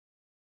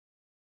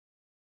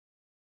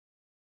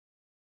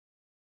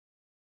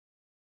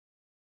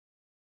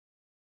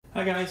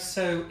Hi guys,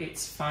 so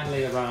it's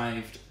finally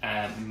arrived,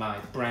 my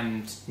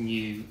brand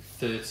new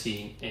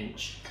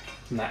 13-inch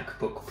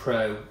MacBook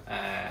Pro.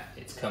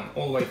 It's come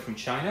all the way from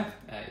China.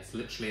 It's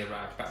literally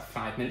arrived about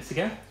 5 minutes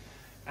ago,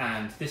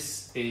 and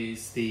this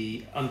is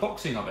the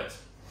unboxing of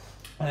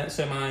it.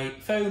 So my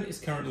phone is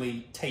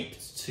currently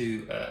taped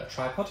to a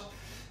tripod,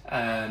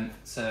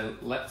 so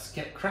let's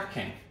get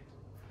cracking.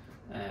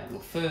 We'll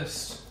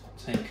first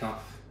take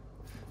off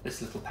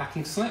this little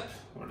packing slip,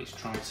 or at least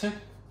try to.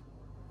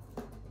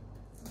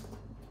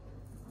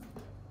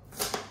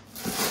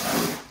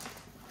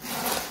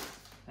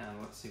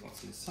 See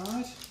what's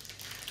inside.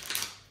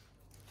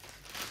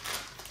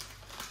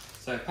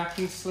 So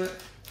packing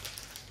slip,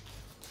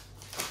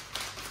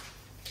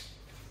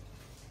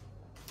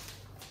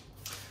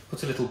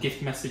 put a little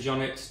gift message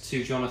on it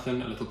to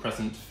Jonathan, a little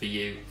present for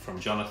you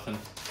from Jonathan,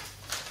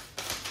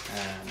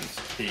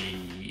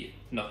 and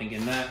nothing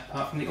in there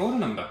apart from the order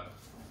number.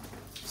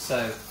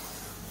 So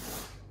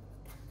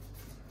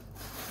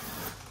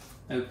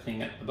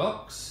opening up the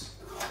box,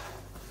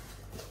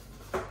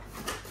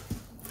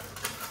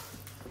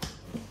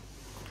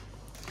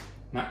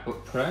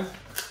 MacBook Pro.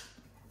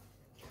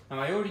 Now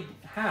I already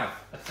have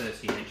a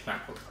 13-inch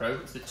MacBook Pro.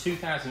 It's the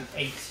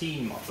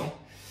 2018 model.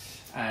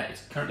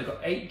 It's currently got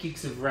 8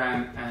 gigs of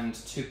RAM and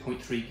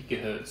 2.3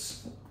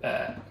 gigahertz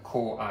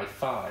Core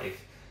i5.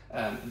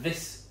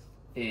 This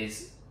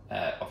is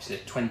obviously a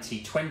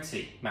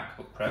 2020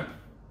 MacBook Pro.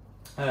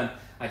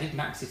 I did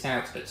max it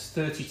out at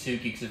 32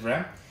 gigs of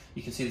RAM.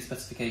 You can see the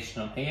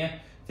specification on here,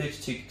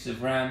 32 gigs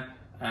of RAM,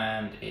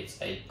 and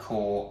it's a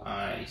Core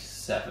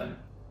i7.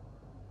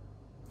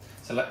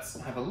 So let's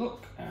have a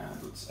look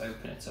and let's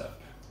open it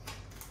up.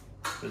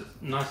 There's a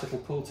nice little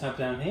pull tab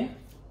down here.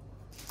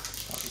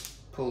 I'll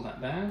just pull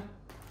that down.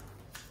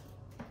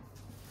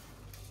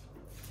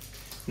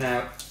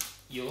 Now,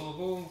 you'll have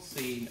all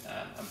seen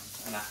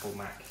an Apple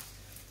Mac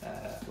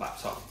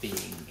laptop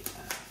being,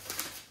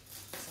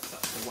 so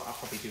what I'll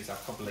probably do is I'll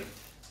probably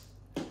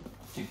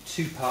do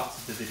 2 parts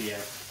of the video.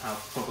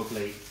 I'll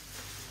probably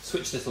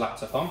switch this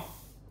laptop on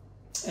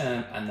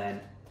and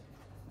then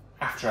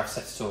after I've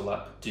set it all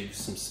up, do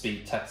some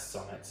speed tests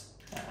on it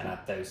and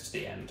add those to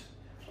the end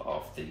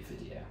of the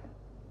video.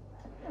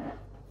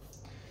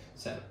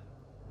 So,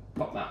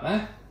 pop that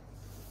there.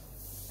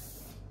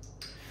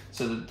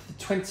 So the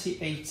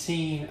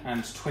 2018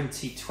 and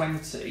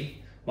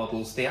 2020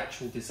 models, the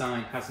actual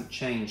design hasn't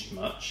changed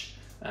much.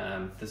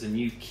 There's a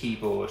new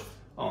keyboard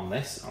on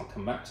this. I'll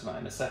come back to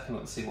that in a second.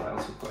 Let's see what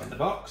else we've got in the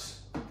box.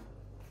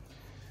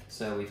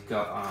 So we've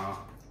got our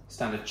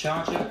standard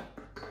charger,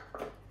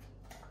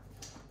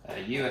 a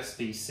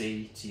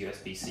USB-C to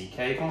USB-C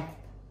cable,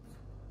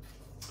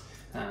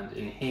 and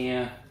in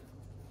here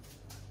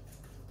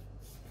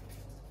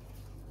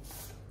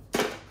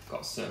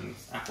got some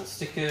Apple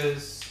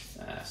stickers,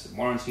 some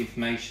warranty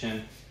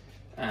information,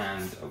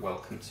 and a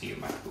welcome to your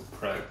MacBook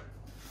Pro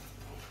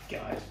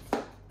guide.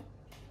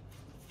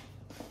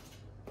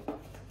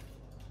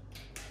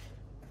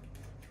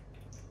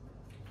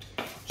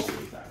 I'll just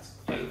leave that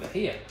over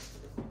here.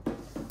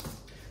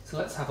 So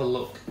let's have a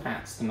look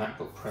at the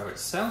MacBook Pro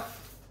itself.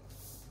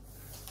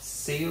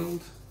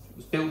 Sealed, it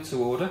was built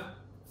to order,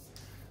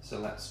 so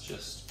let's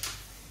just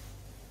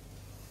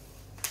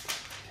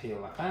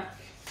peel that back,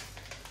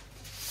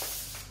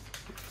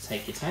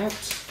 take it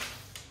out,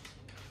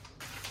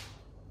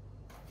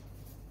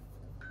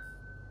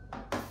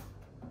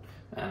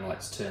 and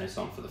let's turn it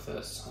on for the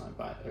first time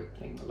by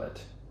opening the lid.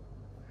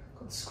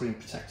 Got the screen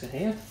protector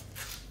here,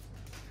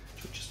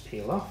 which will just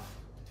peel off.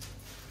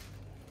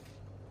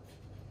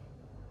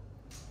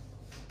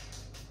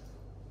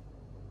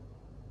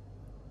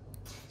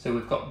 So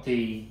we've got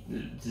the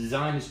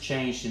design has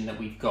changed in that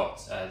we've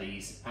got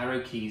these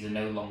arrow keys are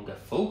no longer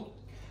full.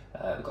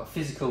 We've got a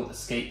physical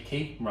escape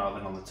key rather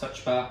than on the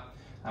touch bar,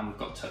 and we've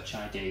got Touch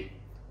ID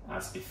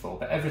as before.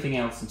 But everything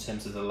else in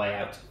terms of the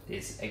layout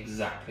is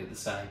exactly the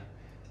same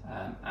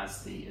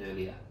as the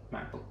earlier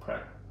MacBook Pro.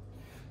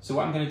 So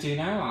what I'm going to do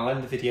now, I'll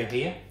end the video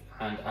here,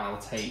 and I'll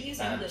take... To use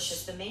English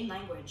as the main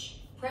language,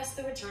 press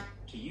the return.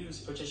 To use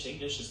British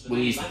English as the main language.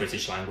 We'll use the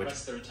British language.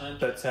 Press the return.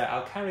 But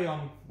I'll carry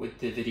on with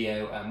the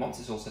video once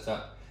it's all set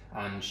up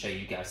and show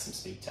you guys some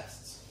speed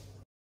tests.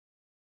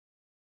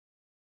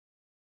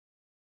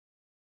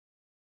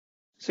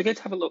 So going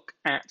to have a look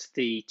at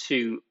the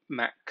 2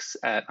 Macs.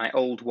 My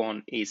old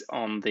one is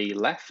on the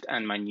left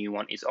and my new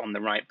one is on the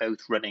right,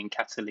 both running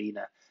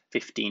Catalina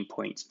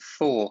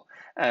 15.4.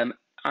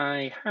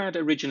 I had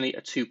originally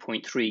a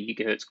 2.3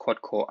 GHz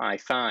quad-core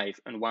i5,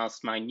 and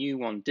whilst my new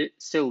one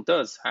still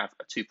does have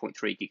a 2.3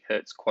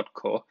 GHz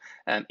quad-core,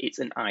 it's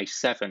an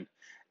i7.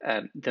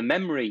 The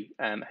memory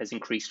has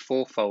increased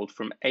 4-fold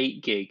from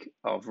 8 gig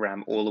of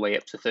RAM all the way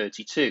up to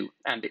 32,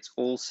 and it's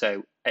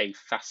also a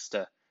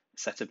faster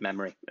set of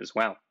memory as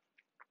well.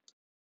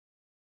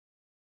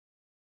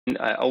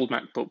 Old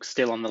MacBook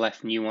still on the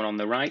left, new one on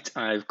the right.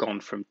 I've gone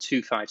from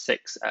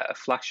 256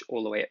 flash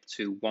all the way up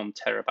to 1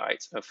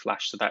 TB of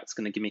flash, so that's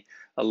going to give me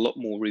a lot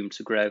more room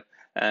to grow.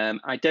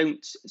 I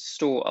don't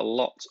store a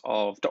lot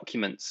of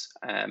documents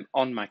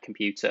on my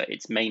computer.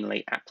 It's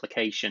mainly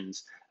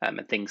applications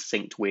and things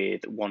synced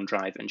with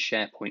OneDrive and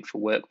SharePoint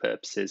for work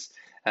purposes.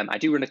 I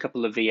do run a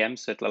couple of VMs,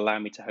 so it'll allow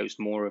me to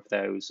host more of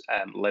those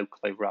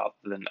locally rather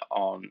than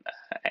on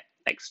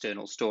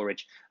external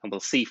storage, and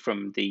we'll see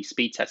from the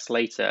speed test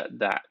later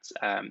that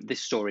this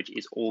storage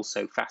is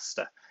also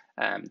faster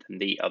than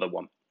the other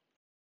one.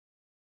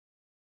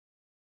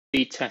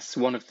 Speed tests,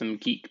 one of them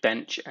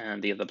Geekbench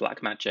and the other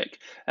Blackmagic.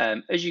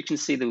 As you can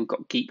see, we've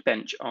got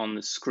Geekbench on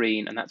the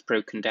screen, and that's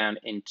broken down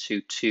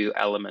into two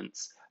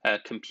elements.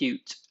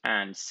 Compute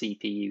and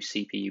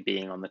CPU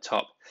being on the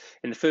top.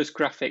 In the first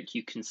graphic,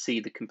 you can see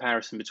the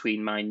comparison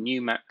between my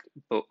new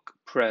MacBook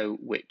Pro,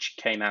 which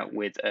came out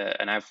with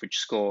an average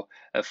score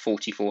of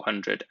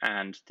 4400,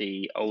 and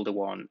the older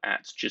one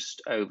at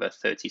just over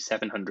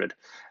 3700.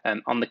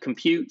 On the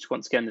compute,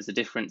 once again, there's a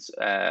difference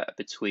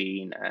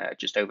between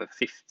just over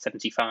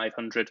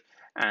 7500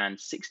 and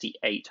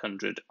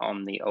 6800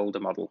 on the older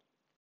model.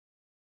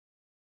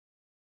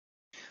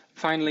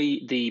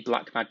 Finally, the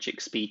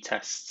Blackmagic speed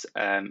tests.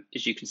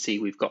 As you can see,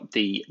 we've got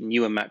the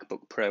newer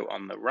MacBook Pro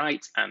on the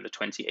right and the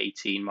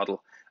 2018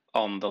 model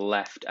on the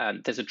left.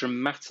 There's a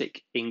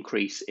dramatic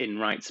increase in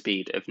write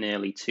speed of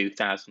nearly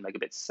 2000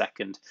 megabits a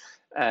second.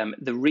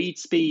 The read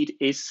speed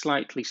is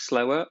slightly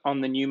slower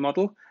on the new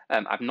model.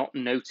 I've not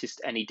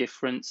noticed any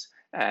difference,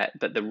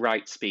 but the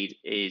write speed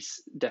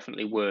is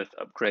definitely worth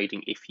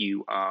upgrading if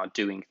you are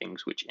doing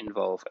things which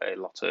involve a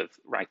lot of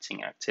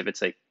writing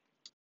activity.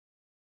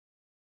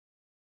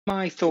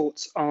 My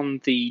thoughts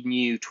on the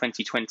new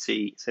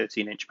 2020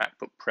 13-inch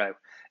MacBook Pro.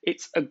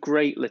 It's a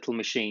great little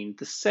machine.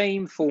 The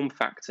same form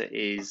factor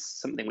is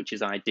something which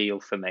is ideal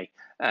for me.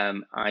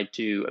 I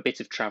do a bit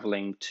of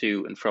traveling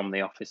to and from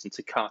the office, and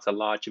to cart a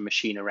larger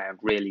machine around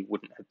really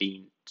wouldn't have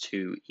been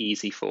too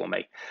easy for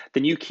me. The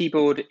new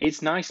keyboard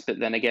is nice, but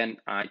then again,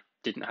 I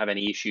didn't have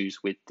any issues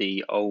with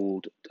the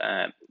old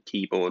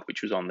keyboard,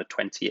 which was on the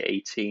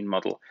 2018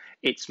 model.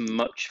 It's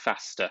much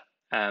faster.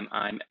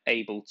 I'm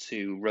able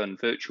to run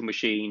virtual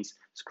machines,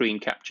 screen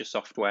capture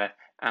software,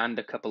 and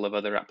a couple of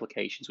other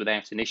applications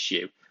without an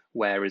issue,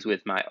 whereas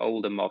with my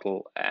older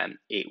model,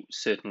 it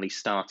certainly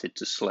started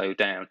to slow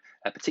down,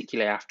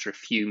 particularly after a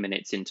few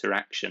minutes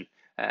interaction.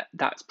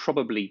 That's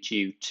probably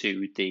due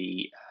to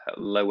the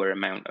lower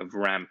amount of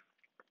RAM.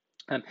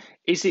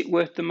 Is it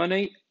worth the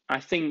money?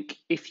 I think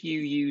if you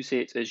use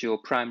it as your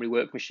primary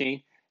work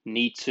machine,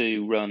 need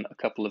to run a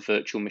couple of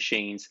virtual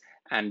machines,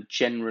 and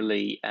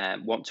generally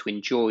want to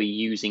enjoy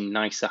using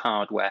nicer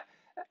hardware,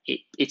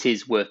 it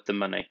is worth the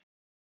money.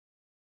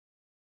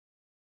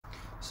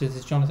 So this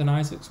is Jonathan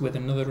Isaacs with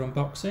another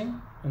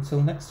unboxing.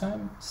 Until next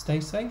time,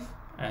 stay safe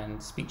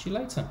and speak to you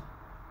later.